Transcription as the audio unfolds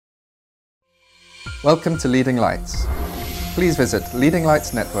Welcome to Leading Lights. Please visit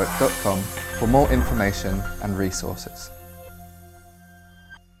leadinglightsnetwork.com for more information and resources.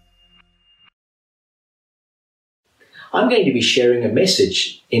 I'm going to be sharing a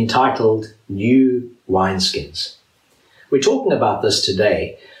message entitled New Wineskins. We're talking about this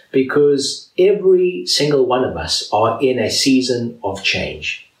today because every single one of us are in a season of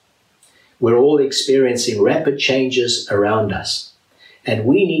change. We're all experiencing rapid changes around us, and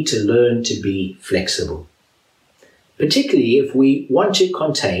we need to learn to be flexible, particularly if we want to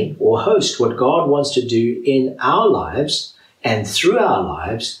contain or host what God wants to do in our lives and through our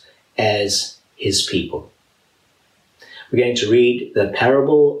lives as His people. We're going to read the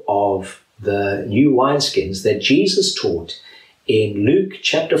parable of the new wineskins that Jesus taught in Luke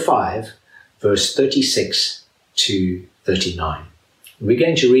chapter 5, verse 36 to 39. We're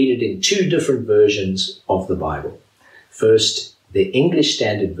going to read it in two different versions of the Bible. First, the English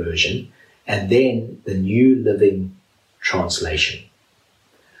Standard Version, and then the New Living Translation.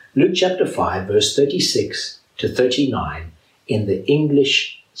 Luke chapter 5, verse 36 to 39 in the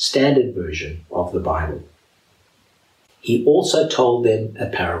English Standard Version of the Bible. He also told them a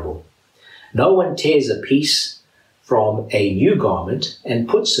parable. No one tears a piece from a new garment and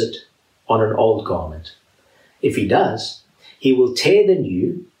puts it on an old garment. If he does, he will tear the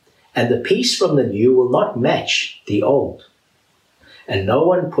new, and the piece from the new will not match the old. And no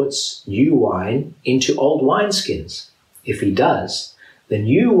one puts new wine into old wineskins. If he does, the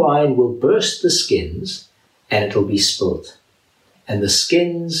new wine will burst the skins, and it will be spilt, and the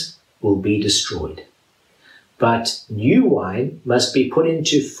skins will be destroyed. But new wine must be put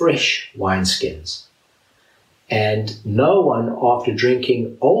into fresh wineskins. And no one after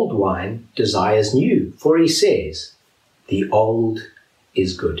drinking old wine desires new, for he says, the old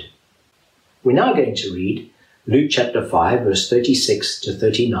is good. We're now going to read Luke chapter 5, verse 36 to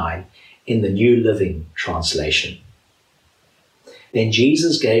 39 in the New Living Translation. Then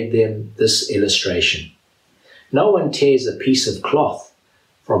Jesus gave them this illustration. No one tears a piece of cloth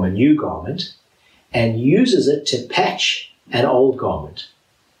from a new garment and uses it to patch an old garment.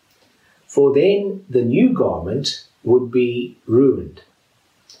 For then the new garment would be ruined,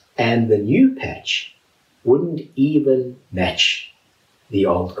 and the new patch wouldn't even match the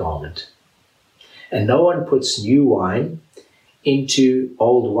old garment. And no one puts new wine into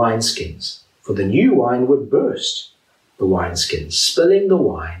old wineskins, for the new wine would burst the wineskins, spilling the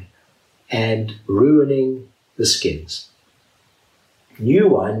wine and ruining the skins. New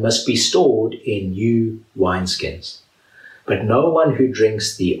wine must be stored in new wineskins, but no one who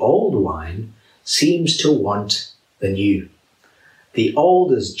drinks the old wine seems to want the new. The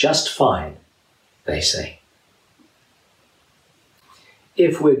old is just fine, they say.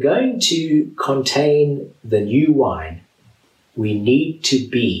 If we're going to contain the new wine, we need to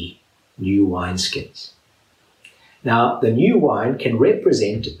be new wineskins. Now, the new wine can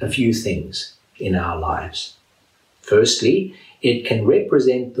represent a few things in our lives. Firstly, it can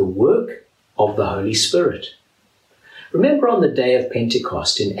represent the work of the Holy Spirit. Remember on the day of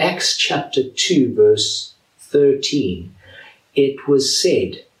Pentecost, in Acts chapter 2, verse 13, it was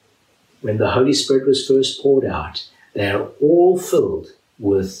said, when the Holy Spirit was first poured out, they are all filled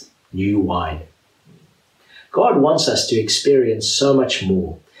with new wine. God wants us to experience so much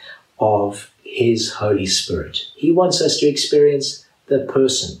more of His Holy Spirit. He wants us to experience the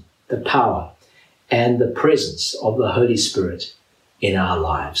person, the power, and the presence of the Holy Spirit in our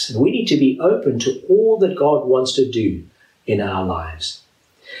lives. And we need to be open to all that God wants to do in our lives.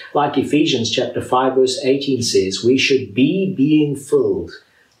 Like Ephesians chapter 5, verse 18 says, we should be being filled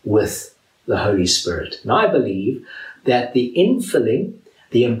with the Holy Spirit. And I believe that the infilling,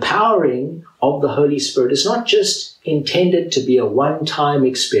 the empowering of the Holy Spirit is not just intended to be a one-time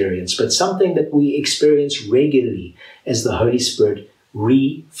experience, but something that we experience regularly as the Holy Spirit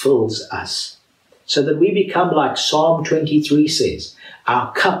refills us, so that we become like Psalm 23 says,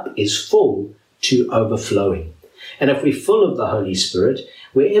 our cup is full to overflowing. And if we're full of the Holy Spirit,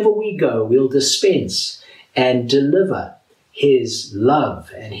 wherever we go, we'll dispense and deliver His love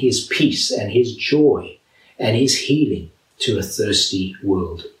and His peace and His joy and His healing to a thirsty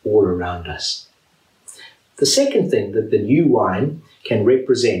world all around us. The second thing that the new wine can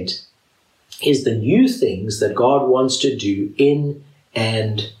represent is the new things that God wants to do in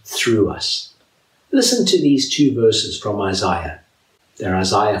and through us. Listen to these two verses from Isaiah. They're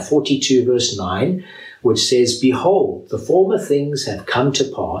Isaiah 42 verse 9, which says, behold, the former things have come to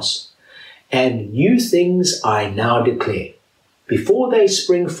pass, and new things I now declare. Before they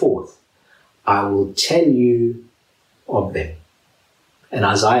spring forth, I will tell you of them. And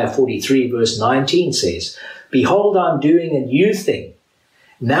Isaiah 43 verse 19 says, behold, I'm doing a new thing.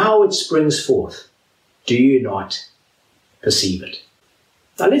 Now it springs forth. Do you not perceive it?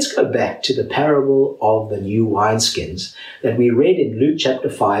 Now let's go back to the parable of the new wineskins that we read in Luke chapter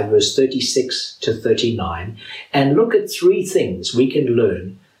 5, verse 36 to 39, and look at three things we can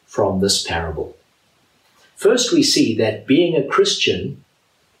learn from this parable. First, we see that being a Christian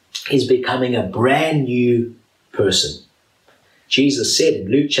is becoming a brand new person. Jesus said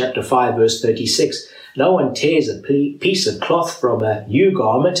in Luke chapter 5, verse 36, "No one tears a piece of cloth from a new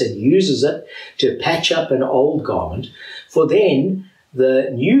garment and uses it to patch up an old garment, for then the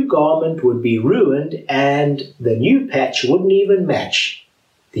new garment would be ruined and the new patch wouldn't even match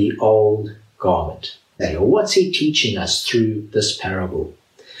the old garment." Now, what's he teaching us through this parable?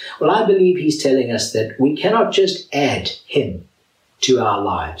 Well, I believe he's telling us that we cannot just add him to our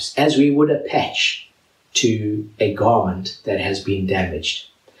lives as we would a patch to a garment that has been damaged.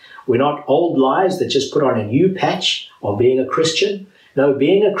 We're not old lives that just put on a new patch of being a Christian. No,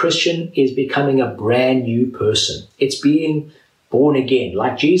 being a Christian is becoming a brand new person. It's being born again.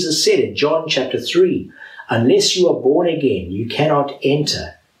 Like Jesus said in John chapter 3, unless you are born again, you cannot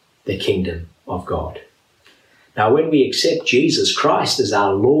enter the kingdom of God. Now, when we accept Jesus Christ as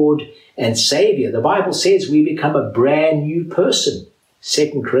our Lord and Savior, the Bible says we become a brand new person.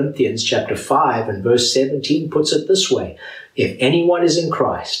 2 Corinthians chapter 5 and verse 17 puts it this way: if anyone is in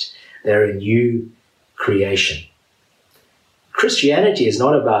Christ, they're a new creation. Christianity is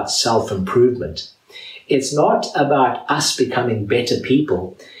not about self-improvement. It's not about us becoming better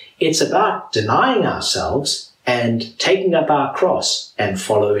people. It's about denying ourselves and taking up our cross and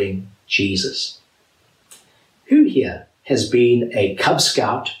following Jesus. Who here has been a Cub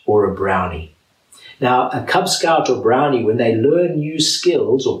Scout or a Brownie? Now, a Cub Scout or Brownie, when they learn new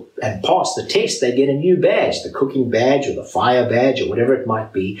skills and pass the test, they get a new badge, the cooking badge or the fire badge or whatever it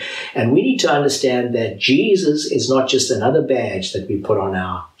might be. And we need to understand that Jesus is not just another badge that we put on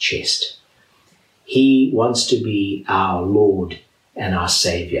our chest. He wants to be our Lord and our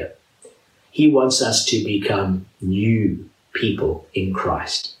Savior. He wants us to become new people in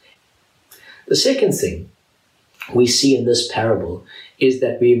Christ. The second thing we see in this parable is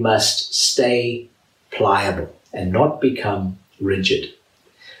that we must stay pliable and not become rigid.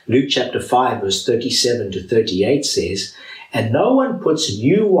 Luke chapter 5 verse 37 to 38 says, "And no one puts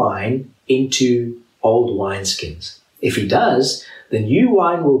new wine into old wineskins. If he does, the new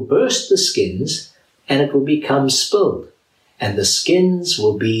wine will burst the skins and it will become spilled, and the skins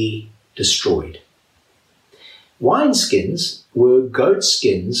will be destroyed." Wineskins were goat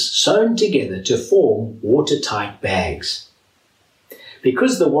skins sewn together to form watertight bags.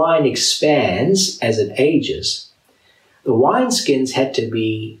 Because the wine expands as it ages, the wineskins had to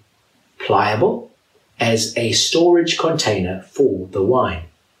be pliable as a storage container for the wine.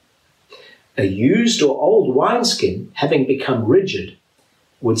 A used or old wineskin, having become rigid,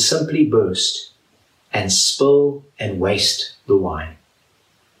 would simply burst and spill and waste the wine.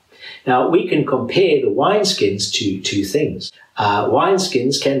 Now, we can compare the wineskins to two things.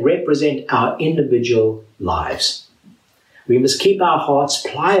 Wineskins can represent our individual lives. We must keep our hearts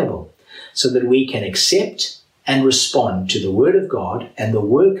pliable so that we can accept and respond to the Word of God and the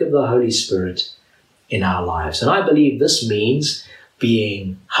work of the Holy Spirit in our lives. And I believe this means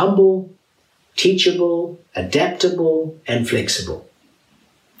being humble, teachable, adaptable, and flexible.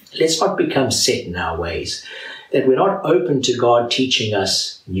 Let's not become set in our ways, that we're not open to God teaching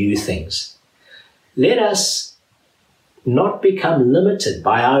us new things. Let us not become limited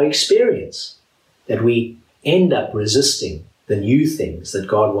by our experience, that we end up resisting the new things that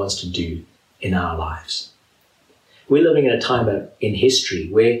God wants to do in our lives. We're living in a time in history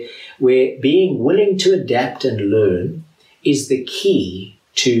where being willing to adapt and learn is the key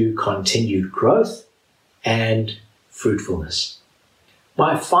to continued growth and fruitfulness.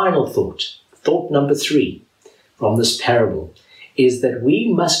 My final thought number 3 from this parable, is that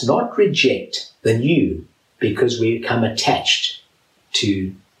we must not reject the new because we become attached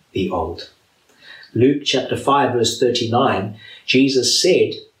to the old. Luke chapter 5 verse 39, Jesus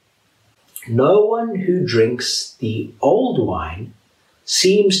said, "No one who drinks the old wine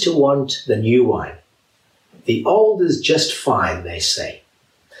seems to want the new wine. The old is just fine," they say.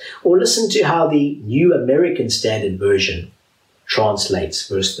 Or listen to how the New American Standard Version translates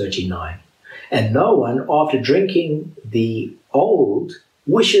verse 39. "And no one, after drinking the old,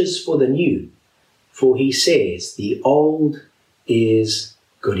 wishes for the new, for he says, the old is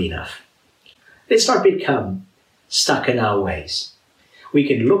good enough." Let's not become stuck in our ways. We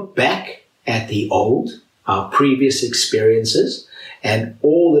can look back at the old, our previous experiences, and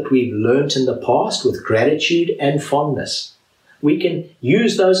all that we've learnt in the past with gratitude and fondness. We can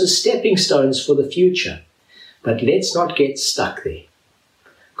use those as stepping stones for the future, but let's not get stuck there.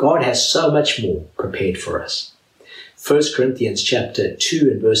 God has so much more prepared for us. 1 Corinthians chapter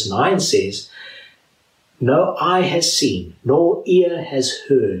 2 and verse 9 says, "No eye has seen, nor ear has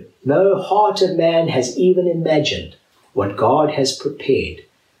heard, no heart of man has even imagined what God has prepared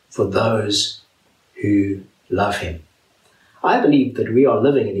for those who love him." I believe that we are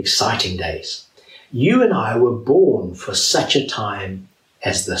living in exciting days. You and I were born for such a time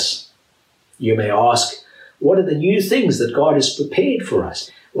as this. You may ask, what are the new things that God has prepared for us?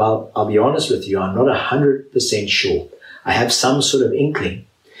 Well, I'll be honest with you, I'm not 100% sure. I have some sort of inkling,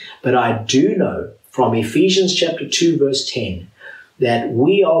 but I do know from Ephesians chapter 2 verse 10 that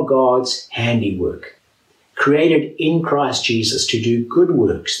we are God's handiwork, created in Christ Jesus to do good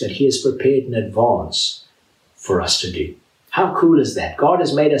works that he has prepared in advance for us to do. How cool is that? God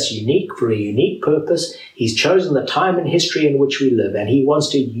has made us unique for a unique purpose. He's chosen the time and history in which we live, and he wants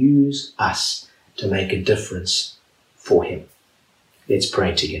to use us to make a difference for him. Let's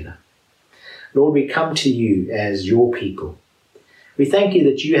pray together. Lord, we come to you as your people. We thank you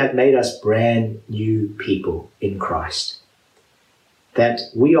that you have made us brand new people in Christ, that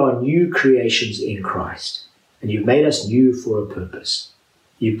we are new creations in Christ, and you've made us new for a purpose.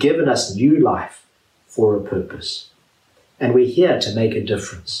 You've given us new life for a purpose, and we're here to make a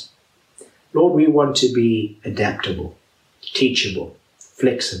difference. Lord, we want to be adaptable, teachable,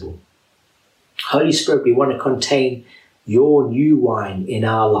 flexible. Holy Spirit, we want to contain your new wine in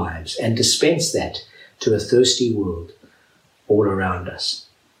our lives and dispense that to a thirsty world all around us.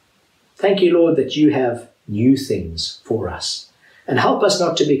 Thank you, Lord, that you have new things for us. And help us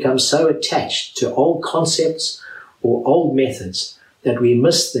not to become so attached to old concepts or old methods that we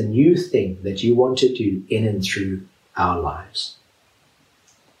miss the new thing that you want to do in and through our lives.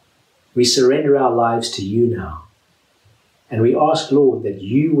 We surrender our lives to you now. And we ask, Lord, that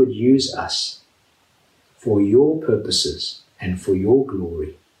you would use us for your purposes and for your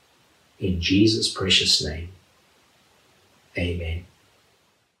glory. In Jesus' precious name. Amen.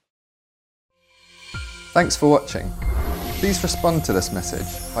 Thanks for watching. Please respond to this message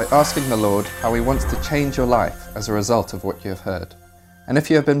by asking the Lord how he wants to change your life as a result of what you have heard. And if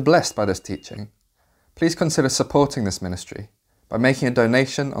you have been blessed by this teaching, please consider supporting this ministry by making a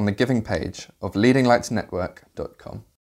donation on the giving page of leadinglightsnetwork.com.